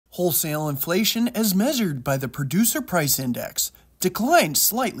Wholesale inflation, as measured by the Producer Price Index, declined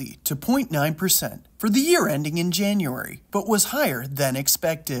slightly to 0.9% for the year ending in January, but was higher than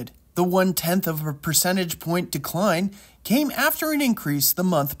expected. The 0.1 of a percentage point decline came after an increase the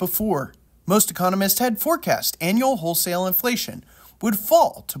month before. Most economists had forecast annual wholesale inflation would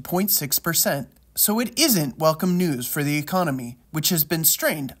fall to 0.6%, so it isn't welcome news for the economy, which has been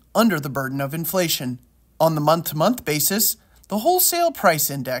strained under the burden of inflation. On the month-to-month basis, the wholesale price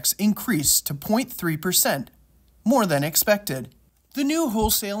index increased to 0.3%, more than expected. The new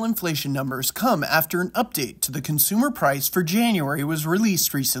wholesale inflation numbers come after an update to the consumer price for January was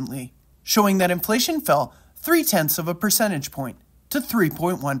released recently, showing that inflation fell 0.3 of a percentage point to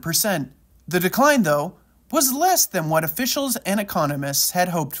 3.1%. The decline, though, was less than what officials and economists had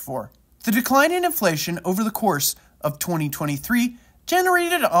hoped for. The decline in inflation over the course of 2023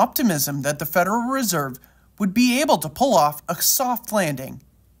 generated optimism that the Federal Reserve would be able to pull off a soft landing.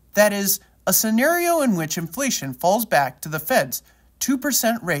 That is, a scenario in which inflation falls back to the Fed's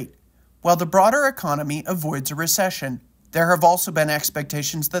 2% rate, while the broader economy avoids a recession. There have also been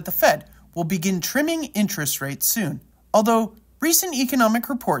expectations that the Fed will begin trimming interest rates soon, although recent economic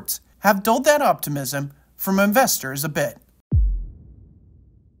reports have dulled that optimism from investors a bit.